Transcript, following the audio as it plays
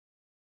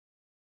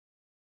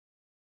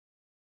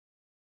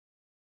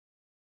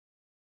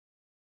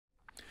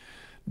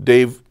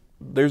Dave,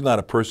 there's not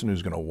a person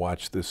who's going to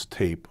watch this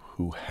tape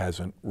who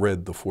hasn't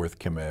read the fourth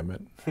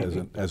commandment,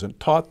 hasn't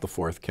taught the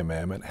fourth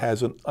commandment,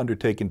 hasn't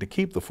undertaken to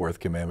keep the fourth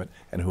commandment,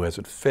 and who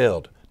hasn't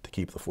failed to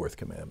keep the fourth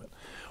commandment.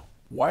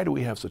 Why do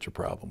we have such a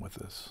problem with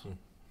this?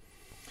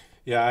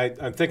 Yeah,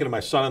 I'm thinking of my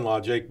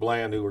son-in-law, Jake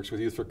Bland, who works with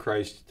Youth for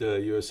Christ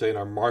USA in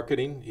our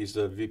marketing. He's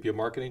the VP of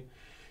marketing,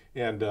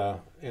 and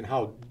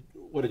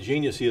what a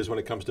genius he is when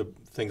it comes to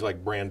things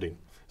like branding.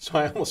 So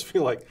I almost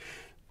feel like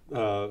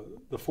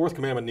the fourth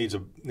commandment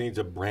needs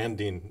a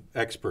branding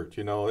expert.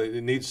 You know,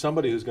 it needs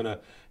somebody who's going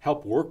to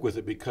help work with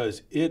it,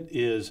 because it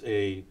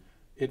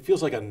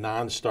feels like a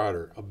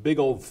non-starter, a big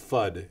old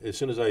thud. As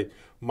soon as I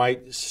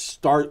might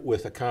start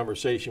with a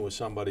conversation with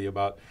somebody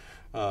about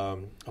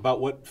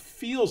what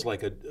feels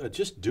like a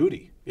just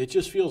duty. It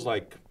just feels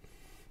like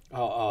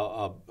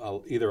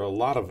either a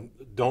lot of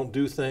don't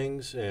do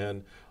things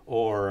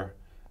or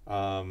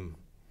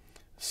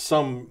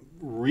some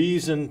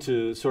reason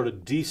to sort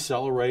of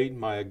decelerate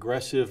my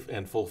aggressive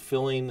and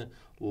fulfilling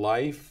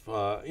life.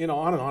 On and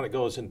on it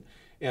goes.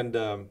 And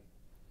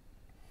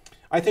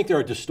I think there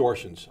are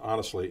distortions,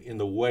 honestly, in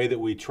the way that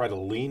we try to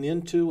lean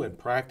into and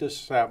practice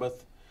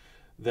Sabbath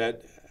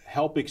that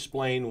help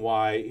explain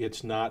why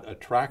it's not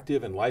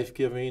attractive and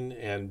life-giving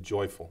and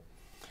joyful.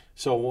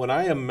 So when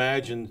I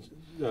imagine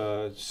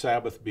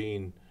Sabbath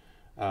being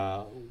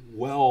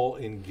well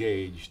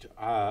engaged,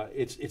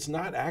 it's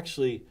not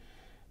actually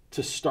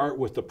to start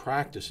with the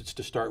practice. It's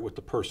to start with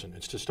the person.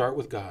 It's to start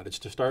with God. It's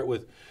to start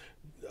with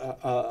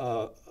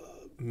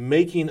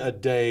making a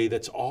day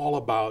that's all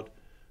about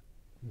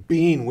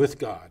being with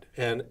God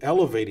and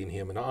elevating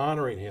Him and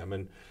honoring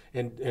Him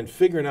and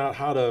figuring out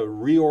how to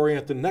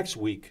reorient the next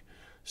week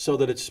so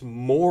that it's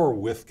more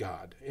with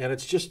God and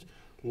it's just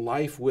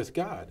life with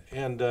God.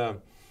 And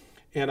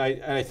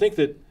I think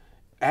that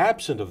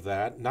absent of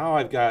that, now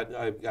I've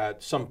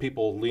got some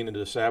people lean into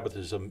the Sabbath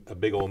as a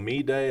big old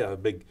me day, a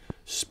big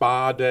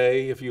spa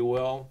day, if you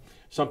will.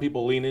 Some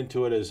people lean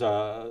into it as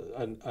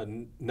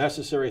a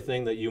necessary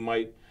thing that you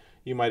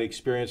might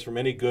experience from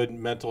any good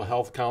mental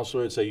health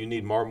counselor. It'd say you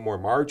need more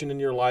margin in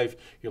your life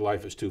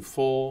is too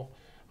full.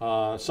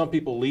 Some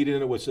people lead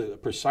in it with a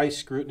precise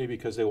scrutiny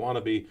because they want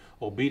to be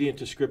obedient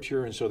to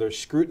Scripture, and so they're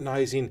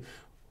scrutinizing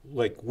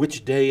like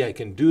which day I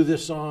can do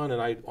this on, and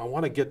I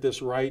want to get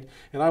this right,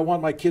 and I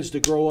want my kids to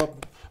grow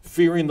up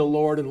fearing the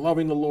Lord and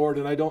loving the Lord,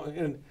 and I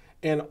don't,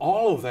 and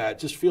all of that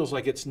just feels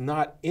like it's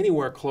not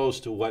anywhere close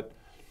to what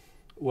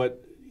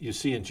you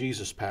see in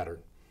Jesus' pattern,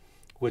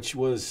 which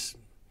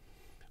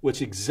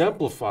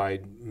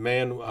exemplified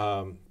man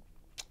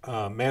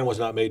was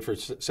not made for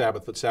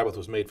Sabbath, but Sabbath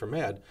was made for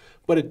man.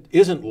 But it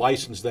isn't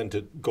licensed then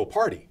to go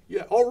party.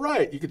 Yeah, all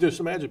right. You could just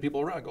imagine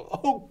people around go,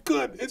 oh,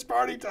 good, it's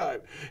party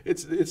time.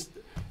 It's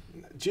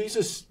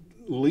Jesus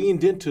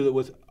leaned into it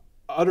with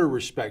utter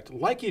respect,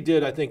 like He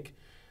did, I think,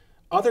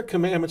 other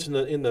commandments in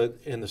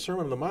the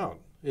Sermon on the Mount.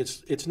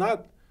 It's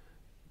not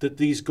that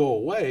these go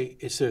away.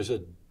 It's there's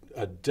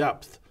a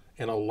depth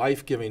and a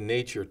life-giving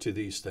nature to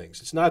these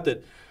things. It's not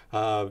that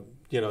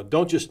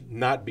don't just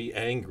not be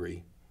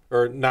angry.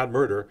 Or not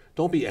murder,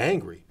 don't be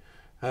angry.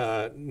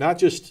 Not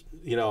just,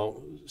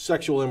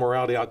 sexual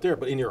immorality out there,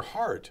 but in your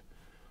heart.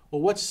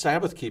 Well, what's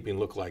Sabbath keeping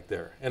look like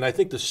there? And I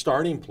think the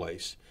starting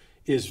place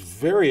is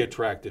very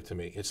attractive to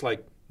me. It's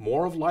like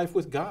more of life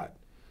with God.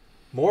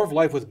 More of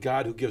life with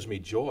God who gives me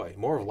joy.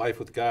 More of life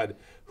with God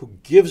who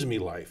gives me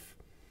life.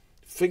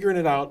 Figuring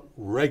it out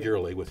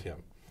regularly with Him.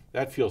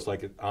 That feels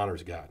like it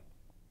honors God.